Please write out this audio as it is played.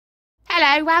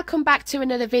Hello, welcome back to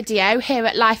another video here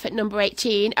at Life at Number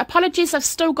 18. Apologies, I've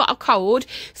still got a cold,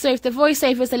 so if the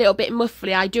voiceover is a little bit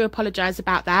muffly, I do apologise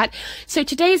about that. So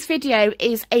today's video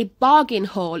is a bargain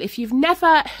haul. If you've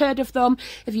never heard of them,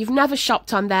 if you've never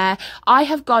shopped on there, I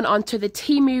have gone onto the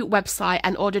Temu website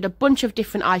and ordered a bunch of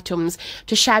different items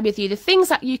to share with you the things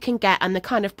that you can get and the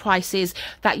kind of prices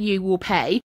that you will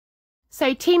pay.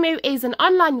 So Temu is an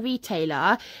online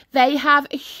retailer. They have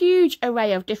a huge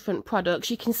array of different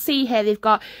products. You can see here they've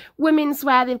got women's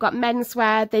wear, they've got men's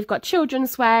wear, they've got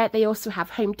children's wear. They also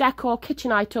have home decor,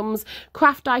 kitchen items,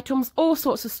 craft items, all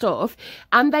sorts of stuff.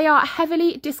 And they are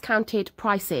heavily discounted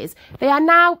prices. They are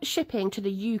now shipping to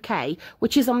the UK,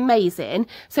 which is amazing.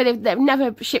 So they've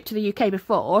never shipped to the UK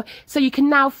before. So you can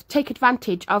now take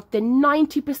advantage of the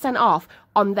 90% off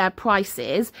on their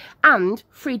prices and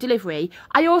free delivery.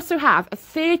 I also have a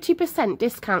 30%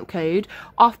 discount code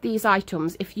off these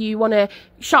items. If you want to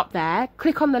shop there,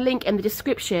 click on the link in the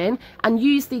description and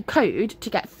use the code to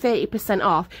get 30%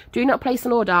 off. Do not place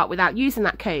an order without using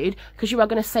that code because you are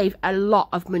going to save a lot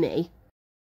of money.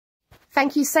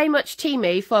 Thank you so much,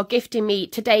 Temu, for gifting me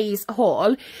today's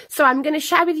haul. So I'm going to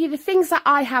share with you the things that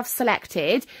I have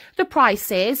selected, the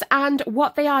prices and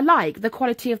what they are like, the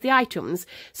quality of the items.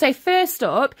 So first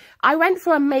up, I went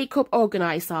for a makeup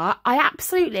organiser. I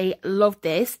absolutely love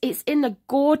this. It's in the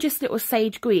gorgeous little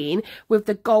sage green with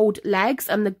the gold legs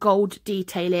and the gold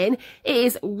detailing. It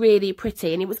is really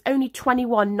pretty and it was only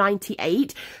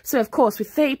 £21.98. So of course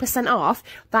with 30% off,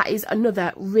 that is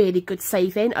another really good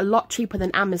saving, a lot cheaper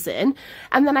than Amazon.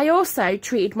 And then I also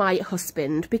treated my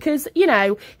husband because, you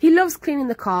know, he loves cleaning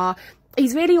the car.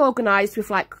 He's really organised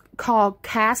with like car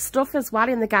care stuff as well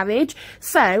in the garage.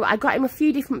 So I got him a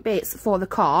few different bits for the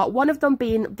car. One of them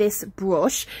being this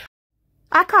brush.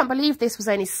 I can't believe this was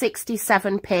only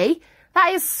 67p.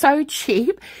 That is so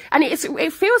cheap and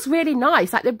it feels really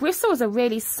nice. Like the bristles are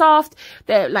really soft,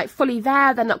 they're like fully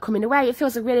there, they're not coming away. It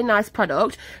feels a really nice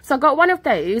product. So I got one of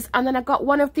those and then I got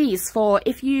one of these for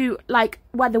if you like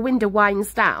where the window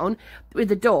winds down with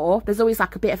the door, there's always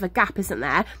like a bit of a gap, isn't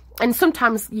there? And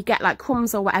sometimes you get like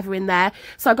crumbs or whatever in there.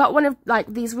 So I got one of like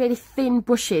these really thin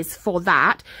brushes for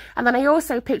that. And then I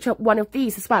also picked up one of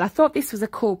these as well. I thought this was a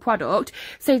cool product.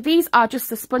 So these are just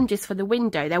the sponges for the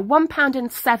window. They're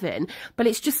 £1.07, but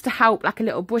it's just to help, like a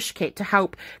little brush kit to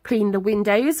help clean the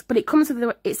windows. But it comes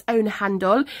with its own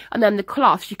handle. And then the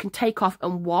cloths you can take off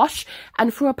and wash.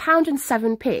 And for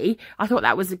 £1.07, I thought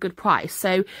that was a good price.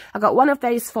 So I got one of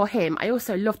those for him. I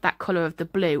also love that colour of the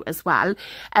blue as well.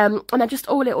 And they're just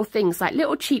all little things, like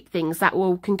little cheap things that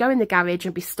can go in the garage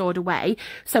and be stored away.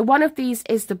 So one of these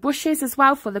is the brushes as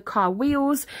well for the car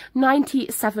wheels,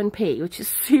 97p, which is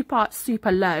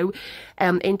super low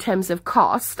in terms of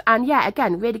cost. And yeah,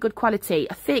 again, really good quality,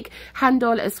 a thick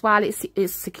handle as well.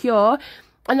 It's secure.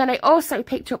 And then I also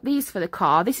picked up these for the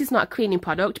car. This is not a cleaning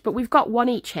product, but we've got one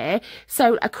each here.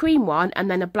 So a cream one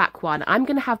and then a black one. I'm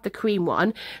going to have the cream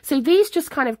one. So these just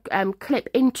kind of clip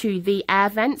into the air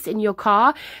vents in your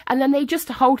car. And then they just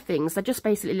hold things. They're just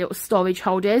basically little storage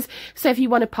holders. So if you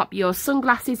want to pop your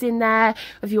sunglasses in there,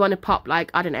 if you want to pop like,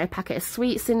 I don't know, a packet of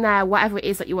sweets in there, whatever it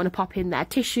is that you want to pop in there,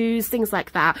 tissues, things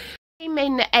like that.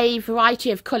 In a variety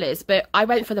of colours, but I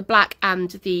went for the black and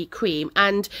the cream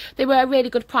and they were a really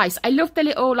good price. I love the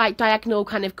little like diagonal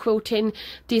kind of quilting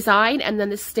design and then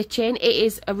the stitching. It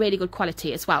is a really good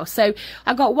quality as well. So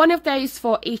I got one of those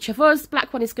for each of us.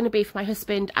 Black one is going to be for my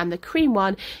husband and the cream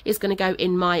one is going to go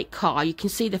in my car. You can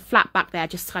see the flat back there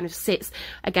just kind of sits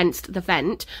against the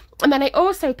vent. And then I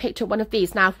also picked up one of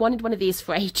these. Now, I've wanted one of these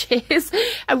for ages.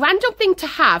 A random thing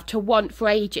to want for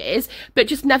ages, but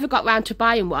just never got round to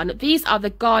buying one. These are the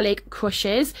garlic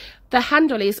crushers. The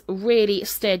handle is really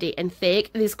sturdy and thick.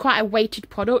 There's quite a weighted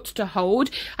product to hold.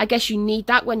 I guess you need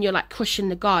that when you're like crushing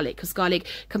the garlic because garlic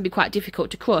can be quite difficult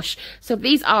to crush. So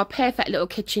these are a perfect little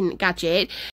kitchen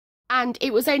gadget. And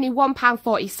it was only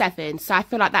 £1.47, so I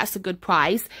feel like that's a good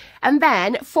price. And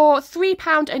then for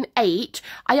 £3.08,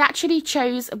 I actually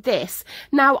chose this.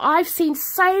 Now, I've seen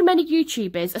so many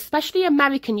YouTubers, especially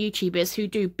American YouTubers who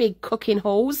do big cooking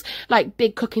hauls, like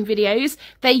big cooking videos.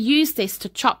 They use this to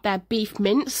chop their beef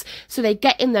mince. So they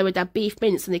get in there with their beef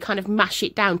mince and they kind of mash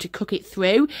it down to cook it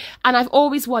through. And I've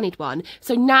always wanted one.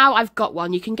 So now I've got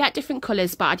one. You can get different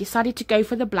colours, but I decided to go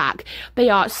for the black. They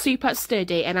are super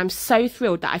sturdy and I'm so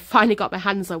thrilled that I finally got my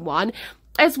hands on one.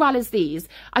 as well as these.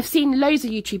 I've seen loads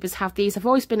of YouTubers have these. I've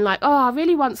always been like, oh, I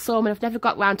really want some, and I've never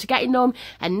got round to getting them,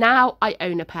 and now I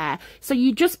own a pair. So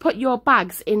you just put your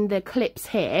bags in the clips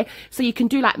here, so you can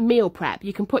do like meal prep.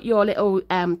 You can put your little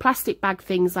plastic bag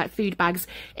things like food bags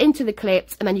into the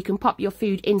clips, and then you can pop your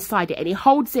food inside it, and it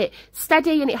holds it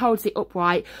steady and it holds it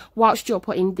upright whilst you're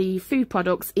putting the food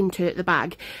products into the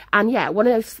bag. And yeah, one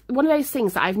of those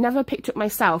things that I've never picked up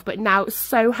myself, but now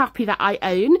so happy that I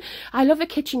own. I love a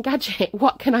kitchen gadget,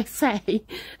 what can I say?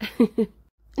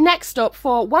 Next up,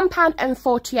 for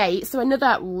 £1.48, so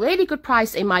another really good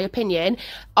price in my opinion,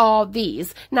 are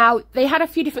these. Now, they had a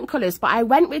few different colours, but I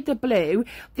went with the blue.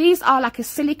 These are like a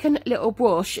silicone little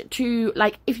brush to,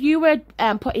 like, if you were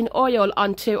putting oil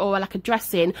onto, or like a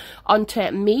dressing onto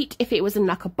meat, if it was in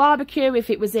like a barbecue, if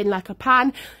it was in like a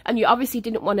pan, and you obviously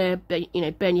didn't want to, you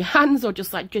know, burn your hands or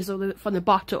just like drizzle from the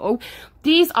bottle.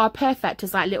 These are perfect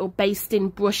as like little basting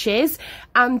brushes,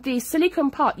 and the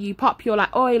silicone pot, you pop your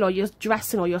like oil or your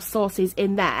dressing or your sauces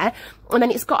in there, and then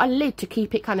it's got a lid to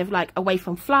keep it kind of like away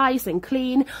from flies and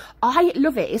clean. I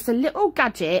love it. It's a little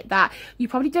gadget that you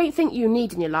probably don't think you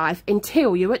need in your life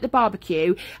until you're at the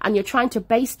barbecue and you're trying to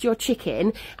baste your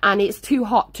chicken and it's too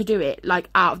hot to do it like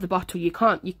out of the bottle. You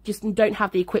just don't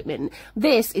have the equipment.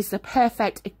 This is the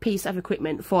perfect piece of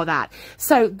equipment for that.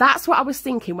 So that's what I was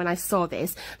thinking when I saw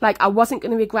this. Like, I wasn't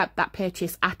going to regret that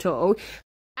purchase at all.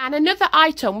 And another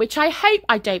item, which I hope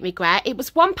I don't regret, it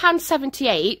was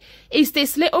 £1.78, is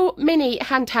this little mini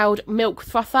handheld milk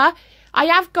frother. I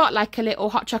have got like a little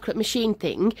hot chocolate machine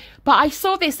thing, but I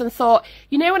saw this and thought,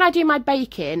 you know, when I do my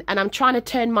baking and I'm trying to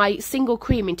turn my single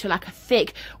cream into like a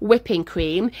thick whipping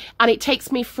cream, and it takes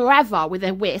me forever with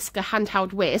a whisk, a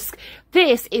handheld whisk,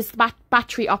 this is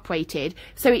battery operated,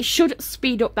 so it should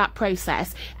speed up that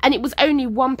process. And it was only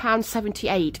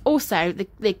 £1.78. Also,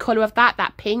 the colour of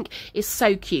that pink, is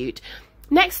so cute.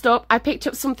 Next up, I picked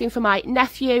up something for my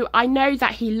nephew. I know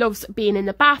that he loves being in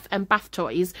the bath and bath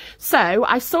toys. So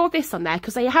I saw this on there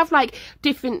because they have like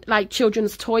different like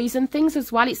children's toys and things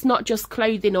as well. It's not just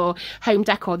clothing or home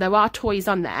decor. There are toys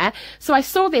on there. So I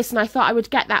saw this and I thought I would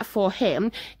get that for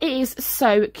him. It is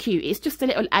so cute. It's just a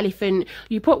little elephant.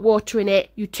 You put water in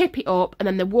it, you tip it up, and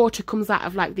then the water comes out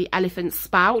of like the elephant's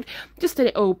spout. Just a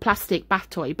little plastic bath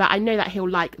toy, but I know that he'll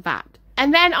like that.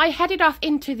 And then I headed off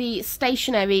into the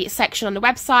stationery section on the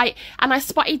website and I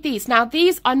spotted these. Now,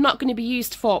 these are not going to be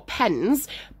used for pens,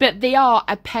 but they are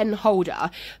a pen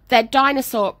holder. They're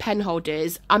dinosaur pen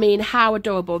holders. I mean, how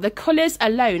adorable. The colours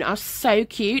alone are so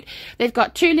cute. They've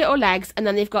got two little legs and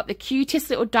then they've got the cutest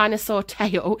little dinosaur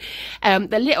tail.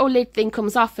 The little lid thing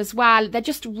comes off as well. They're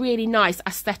just really nice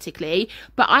aesthetically.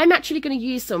 But I'm actually going to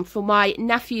use them for my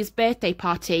nephew's birthday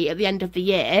party at the end of the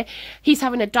year. He's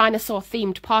having a dinosaur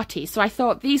themed party. So I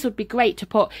thought these would be great to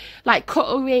put like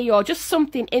cutlery or just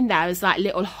something in there as like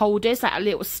little holders, like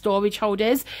little storage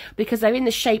holders, because they're in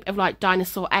the shape of like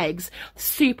dinosaur eggs.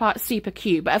 Super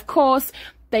cute. But of course,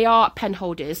 they are pen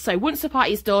holders. So once the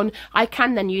party's done, I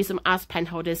can then use them as pen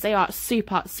holders. They are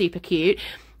super cute.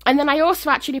 And then I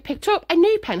also actually picked up a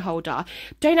new pen holder.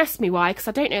 Don't ask me why, because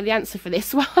I don't know the answer for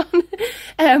this one.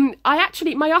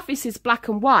 My office is black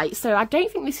and white, so I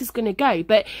don't think this is going to go.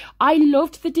 But I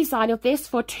loved the design of this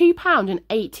for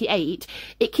 £2.88.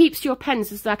 It keeps your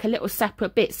pens as like a little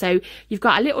separate bit. So you've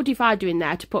got a little divider in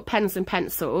there to put pens and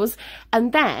pencils.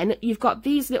 And then you've got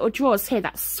these little drawers here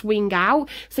that swing out.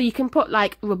 So you can put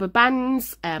like rubber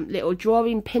bands, little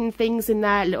drawing pin things in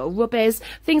there, little rubbers,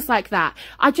 things like that.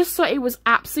 I just thought it was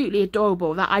absolutely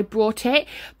adorable that I brought it,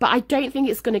 but I don't think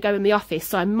it's going to go in the office,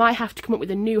 so I might have to come up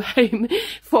with a new home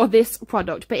for this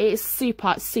product. But it is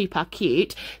super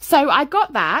cute, so I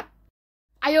got that.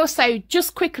 I also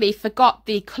just quickly forgot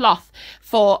the cloth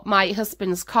for my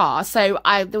husband's car. So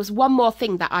there was one more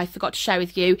thing that I forgot to share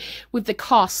with you with the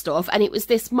car stuff, and it was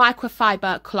this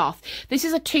microfiber cloth. This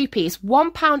is a two-piece,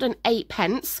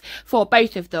 £1.08 for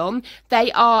both of them.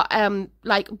 They are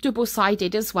like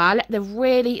double-sided as well. They're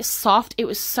really soft. It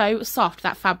was so soft,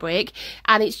 that fabric,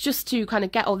 and it's just to kind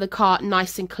of get all the car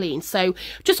nice and clean. So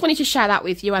just wanted to share that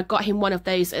with you. I got him one of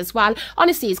those as well.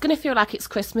 Honestly, he's going to feel like it's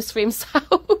Christmas for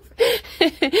himself.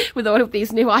 With all of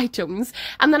these new items.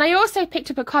 And then I also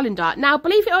picked up a colander. Now,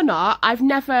 believe it or not, I've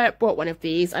never bought one of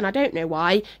these, and I don't know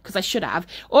why, because I should have.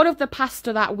 All of the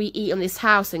pasta that we eat on this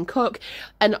house and cook,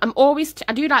 and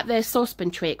I do like the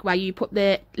saucepan trick where you put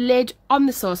the lid on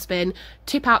the saucepan,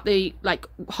 tip out the like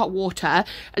hot water,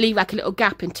 leave like a little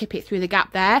gap and tip it through the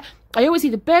gap there. I always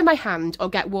either burn my hand or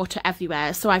get water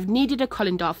everywhere, so I've needed a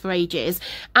colander for ages.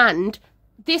 And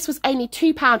this was only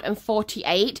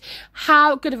 £2.48.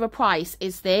 How good of a price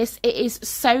is this? It is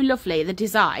so lovely, the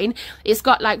design. It's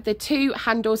got like the 2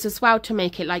 handles as well to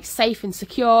make it like safe and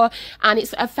secure, and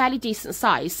it's a fairly decent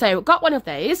size. So got one of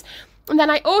those. And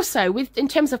then I also, in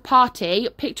terms of party,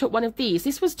 picked up one of these.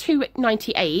 This was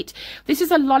 £2.98. This is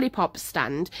a lollipop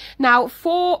stand. Now,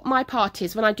 for my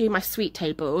parties, when I do my sweet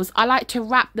tables, I like to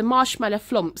wrap the marshmallow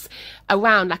flumps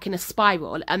around like in a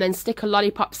spiral and then stick a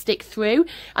lollipop stick through.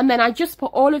 And then I just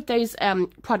put all of those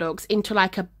products into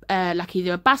like a like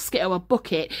either a basket or a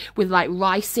bucket with like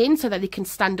rice in, so that they can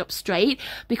stand up straight,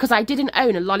 because I didn't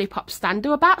own a lollipop stand.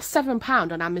 They're about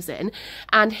 £7 on Amazon,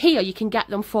 and here you can get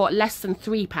them for less than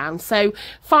 £3. So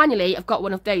finally I've got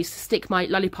one of those to stick my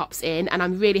lollipops in, and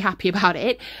I'm really happy about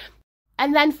it.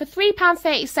 And then for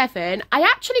 £3.37 I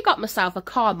actually got myself a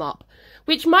car mop,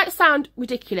 which might sound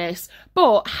ridiculous,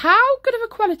 but how good of a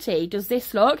quality does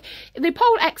this look? The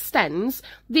pole extends,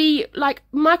 the like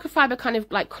microfiber kind of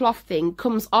like cloth thing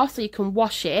comes off so you can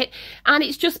wash it, and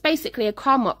it's just basically a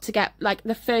car mop to get like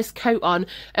the first coat on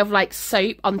of like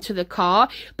soap onto the car.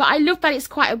 But I love that it's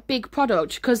quite a big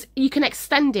product because you can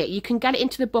extend it, you can get it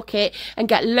into the bucket and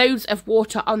get loads of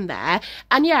water on there,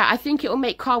 and yeah, I think it will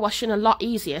make car washing a lot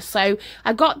easier. So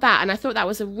I got that, and I thought that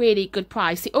was a really good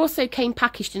price. It also came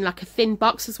packaged in like a thin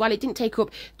box as well. It didn't take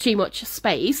up too much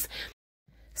space.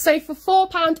 So for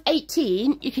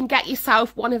 £4.18 you can get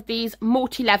yourself one of these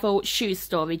multi-level shoe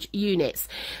storage units.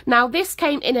 Now this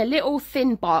came in a little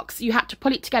thin box, you had to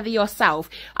put it together yourself.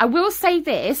 I will say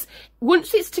this,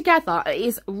 once it's together, it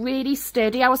is really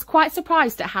sturdy. I was quite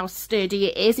surprised at how sturdy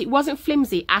it is. It wasn't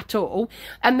flimsy at all.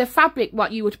 And the fabric,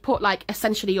 what you would put like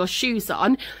essentially your shoes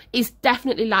on, is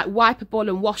definitely like wipeable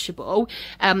and washable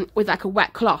with like a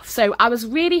wet cloth. So I was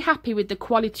really happy with the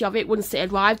quality of it once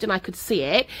it arrived and I could see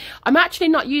it. I'm actually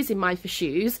not using mine for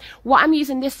shoes. What I'm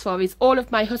using this for is all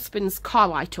of my husband's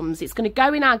car items. It's going to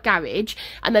go in our garage,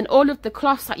 and then all of the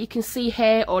cloths that you can see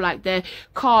here, or like the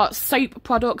car soap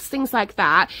products, things like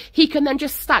that, he can then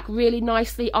just stack really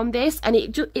nicely on this, and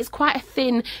it's quite a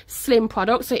thin, slim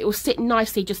product, so it will sit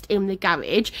nicely just in the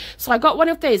garage. So I got one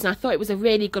of those and I thought it was a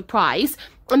really good price.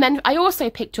 And then I also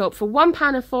picked up for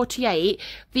 £1.48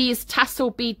 these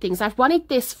tassel bead things. I've wanted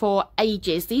this for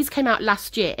ages. These came out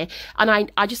last year and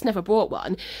I just never bought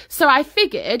one. So I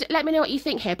figured, let me know what you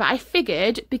think here, but I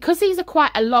figured because these are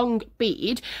quite a long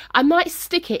bead, I might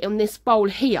stick it in this bowl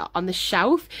here on the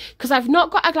shelf, because I've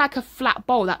not got like a flat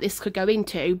bowl that this could go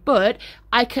into, but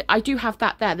I do have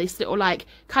that there, this little like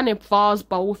kind of vase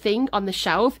bowl thing on the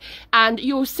shelf, and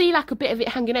you'll see like a bit of it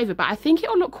hanging over, but I think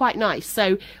it'll look quite nice.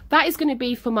 So that is going to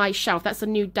be for my shelf. That's a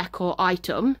new decor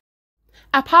item.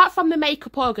 Apart from the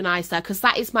makeup organiser, because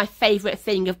that is my favourite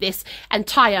thing of this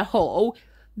entire haul,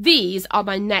 these are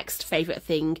my next favourite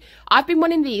thing. I've been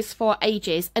wanting these for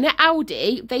ages, and at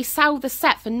Aldi they sell the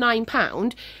set for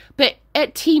 £9, but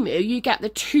at Temu you get the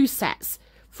 2 sets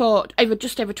for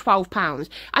just over £12.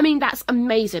 I mean, that's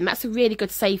amazing. That's a really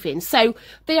good saving. So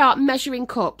they are measuring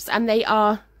cups, and they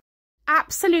are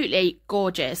absolutely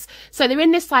gorgeous. So they're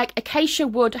in this like acacia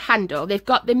wood handle. They've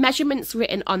got the measurements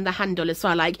written on the handle as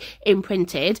well, like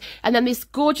imprinted, and then this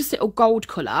gorgeous little gold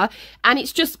colour, and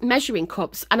it's just measuring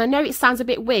cups. And I know it sounds a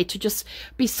bit weird to just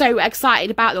be so excited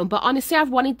about them, but honestly I've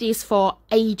wanted these for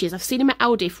ages. I've seen them at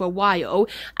Aldi for a while,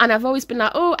 and I've always been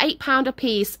like, oh, £8 a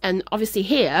piece, and obviously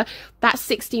here that's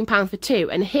 £16 for 2,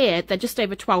 and here they're just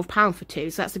over £12 for 2,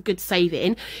 so that's a good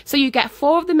saving. So you get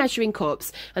 4 of the measuring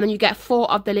cups, and then you get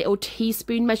 4 of the little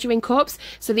teaspoon measuring cups.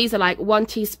 So these are like 1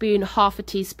 teaspoon, half a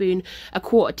teaspoon, a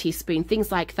quarter teaspoon,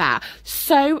 things like that.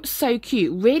 So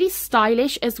cute, really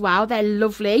stylish as well. They're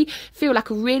lovely, feel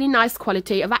like a really nice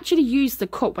quality. I've actually used the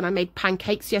cup when I made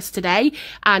pancakes yesterday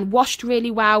and washed really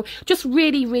well. Just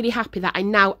really happy that I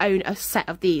now own a set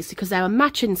of these, because they're a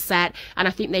matching set and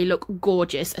I think they look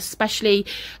gorgeous, especially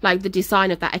like the design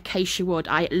of that acacia wood.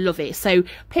 I love it. So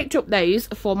picked up those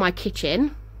for my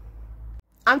kitchen.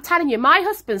 I'm telling you, my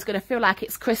husband's going to feel like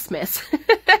it's Christmas.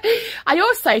 I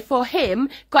also, for him,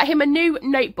 got him a new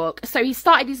notebook. So he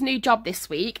started his new job this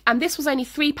week, and this was only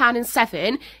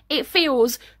 £3.07. It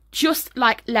feels just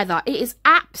like leather. It is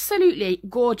absolutely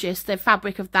gorgeous, the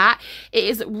fabric of that. It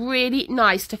is really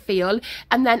nice to feel,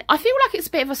 and then I feel like it's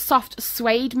a bit of a soft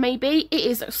suede maybe. It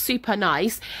is super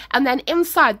nice, and then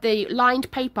inside the lined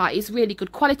paper is really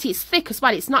good quality. It's thick as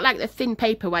well. It's not like the thin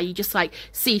paper where you just like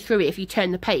see through it if you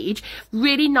turn the page.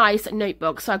 Really nice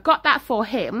notebook. So I got that for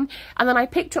him, and then I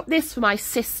picked up this for my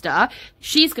sister.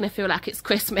 She's gonna feel like it's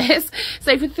Christmas.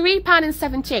 So for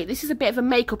 £3.78, this is a bit of a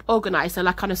makeup organiser,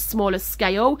 like on a smaller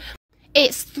scale.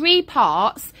 It's 3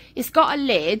 parts. It's got a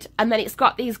lid, and then it's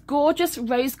got these gorgeous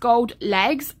rose gold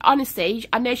legs. Honestly,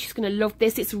 I know she's going to love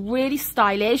this. It's really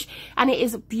stylish and it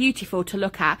is beautiful to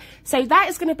look at. So that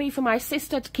is going to be for my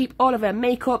sister to keep all of her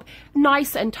makeup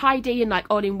nice and tidy and like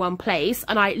all in one place.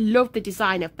 And I love the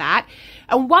design of that.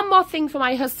 And one more thing for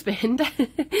my husband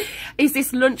is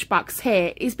this lunchbox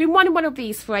here. He's been wanting one of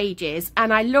these for ages,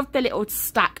 and I love the little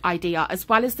stack idea as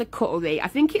well as the cutlery. I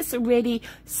think it's a really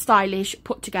stylish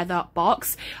put together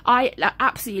box. I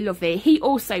absolutely love it. He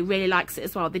also really likes it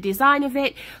as well. The design of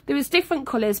it, there was different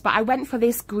colours, but I went for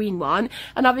this green one,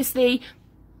 and obviously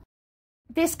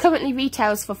this currently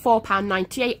retails for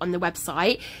 £4.98 on the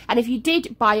website, and if you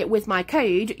did buy it with my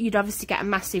code, you'd obviously get a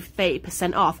massive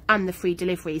 30% off and the free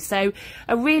delivery. So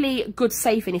a really good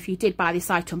saving if you did buy this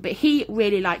item. But he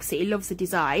really likes it. He loves the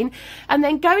design. And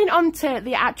then going on to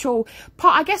the actual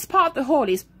part, I guess part of the haul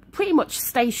is pretty much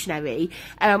stationery.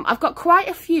 I've got quite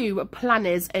a few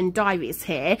planners and diaries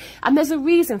here, and there's a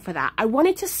reason for that. I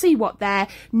wanted to see what their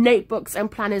notebooks and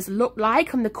planners look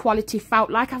like and the quality felt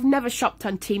like. I've never shopped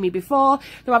on Temu before.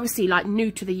 They're obviously like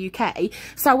new to the UK,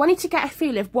 so I wanted to get a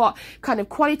feel of what kind of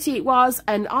quality it was.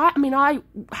 And I mean I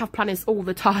have planners all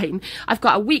the time. I've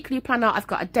got a weekly planner, I've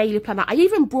got a daily planner. I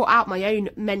even brought out my own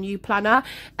menu planner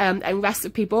and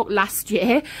recipe book last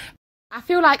year. I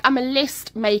feel like I'm a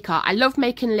list maker. I love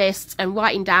making lists and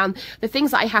writing down the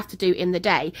things that I have to do in the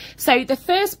day. So the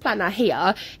first planner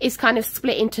here is kind of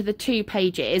split into the 2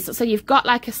 pages. So you've got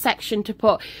like a section to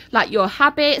put like your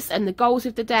habits and the goals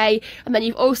of the day, and then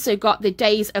you've also got the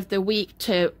days of the week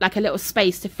to like a little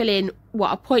space to fill in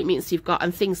what appointments you've got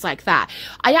and things like that.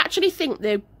 I actually think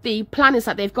the planners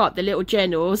that they've got, the little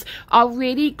journals, are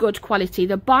really good quality.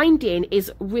 The binding is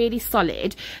really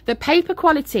solid. The paper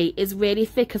quality is really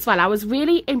thick as well. I was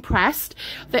really impressed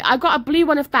that I got a blue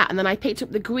one of that, and then I picked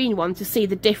up the green one to see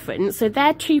the difference. So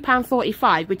they're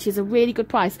 £2.45, which is a really good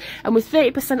price, and with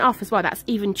 30% off as well, that's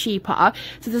even cheaper.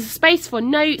 So there's a space for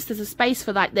notes, there's a space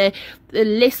for like the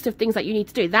list of things that you need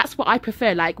to do. That's what I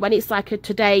prefer, like when it's like a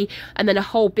today and then a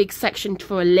whole big section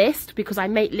for a list, because I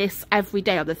make lists every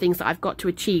day of the things that I've got to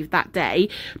achieve that day,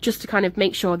 just to kind of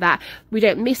make sure that we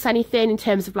don't miss anything in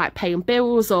terms of like paying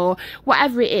bills or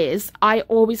whatever it is. I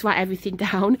always write everything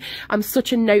down. I'm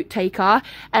such a note taker.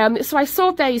 So I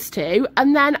saw those 2,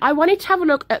 and then I wanted to have a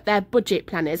look at their budget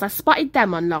planners. I spotted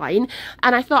them online,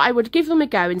 and I thought I would give them a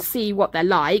go and see what they're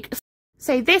like.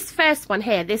 So this first one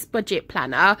here, this budget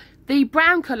planner, the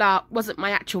brown colour wasn't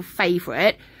my actual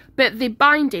favourite, but the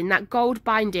binding, that gold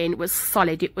binding, was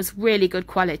solid. It was really good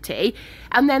quality.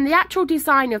 And then the actual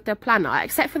design of the planner,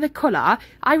 except for the colour,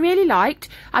 I really liked.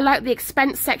 I liked the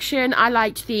expense section, I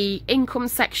liked the income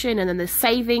section, and then the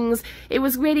savings. It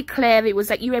was really clear. It was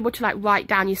like you were able to like write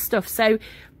down your stuff. So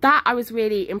that I was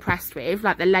really impressed with,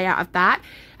 like the layout of that.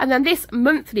 And then this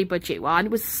monthly budget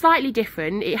one was slightly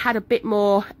different. It had a bit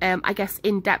more, I guess,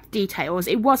 in-depth details.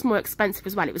 It was more expensive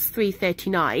as well. It was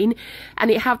 £3.39, and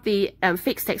it had the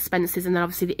fixed expenses and then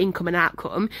obviously the income and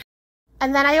outcome.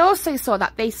 And then I also saw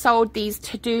that they sold these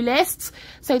to-do lists.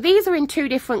 So these are in 2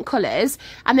 different colours,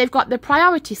 and they've got the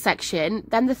priority section,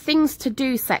 then the things to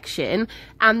do section,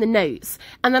 and the notes.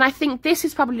 And then I think this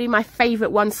is probably my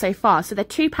favourite one so far. So they're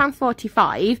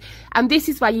 £2.45, and this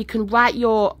is where you can write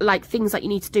your like things that you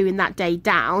need to do in that day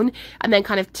down, and then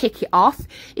kind of tick it off.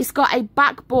 It's got a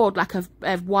backboard like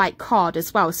a white card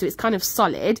as well, so it's kind of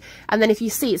solid. And then if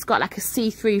you see, it's got like a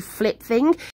see-through flip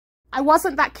thing. I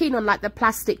wasn't that keen on like the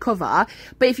plastic cover,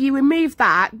 but if you remove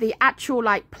that, the actual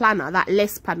like planner, that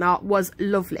list planner, was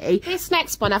lovely. This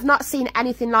next one, I've not seen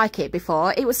anything like it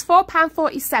before. It was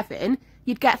 £4.47.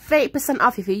 You'd get 30%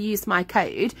 off if you used my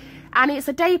code. And it's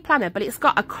a day planner, but it's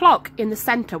got a clock in the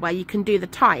centre where you can do the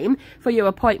time for your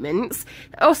appointments.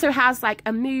 It also has like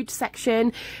a mood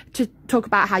section to talk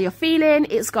about how you're feeling.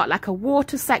 It's got like a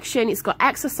water section, it's got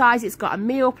exercise, it's got a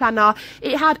meal planner.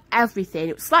 It had everything.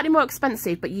 It was slightly more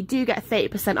expensive, but you do get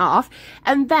 30% off.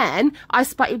 And then I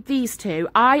spotted these 2.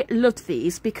 I loved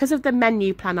these because of the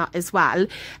menu planner as well.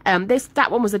 That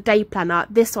one was a day planner,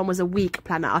 this one was a week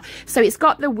planner. So it's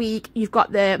got the week, you've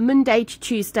got the Monday to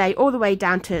Tuesday all the way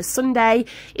down to Sunday.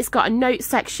 It's got a note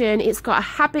section, it's got a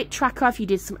habit tracker. If you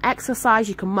did some exercise,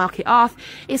 you can mark it off.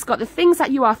 It's got the things that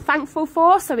you are thankful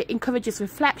for, so it encourages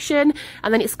reflection.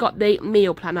 And then it's got the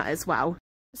meal planner as well.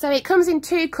 So it comes in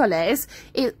two colours.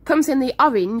 It comes in the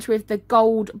orange with the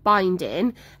gold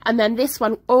binding, and then this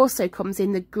one also comes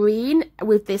in the green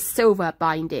with this silver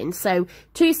binding. So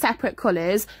two separate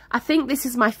colours. I think this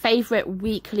is my favourite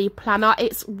weekly planner.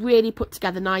 It's really put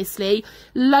together nicely.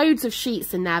 Loads of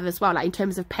sheets in there as well, like in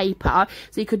terms of paper.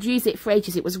 So you could use it for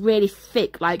ages. It was really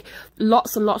thick, like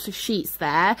lots and lots of sheets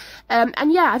there.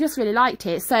 And yeah, I just really liked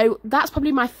it. So that's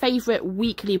probably my favourite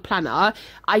weekly planner.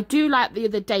 I do like the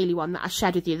other daily one that I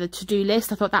shared with you, the to-do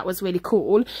list. I thought that was really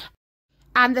cool.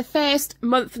 And the first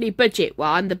monthly budget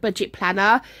one, the budget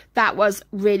planner, that was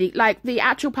really, like, the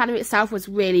actual planner itself was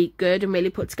really good and really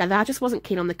put together. I just wasn't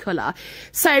keen on the colour.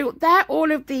 So they're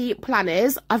all of the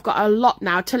planners. I've got a lot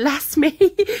now to last me,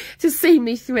 to see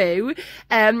me through.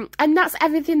 And that's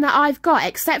everything that I've got,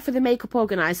 except for the makeup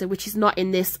organiser, which is not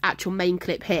in this actual main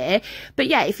clip here. But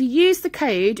yeah, if you use the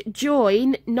code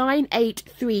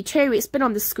JOIN9832, it's been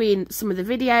on the screen, some of the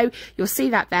video. You'll see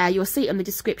that there. You'll see it in the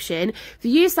description. If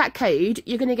you use that code,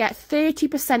 you're going to get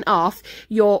 30% off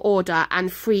your order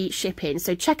and free shipping.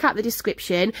 So check out the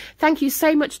description. Thank you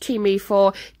so much, Temu,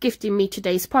 for gifting me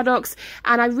today's products.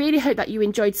 And I really hope that you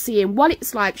enjoyed seeing what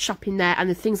it's like shopping there and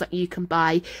the things that you can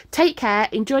buy. Take care,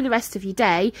 enjoy the rest of your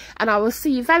day, and I will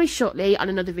see you very shortly on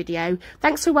another video.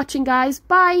 Thanks for watching, guys.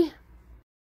 Bye.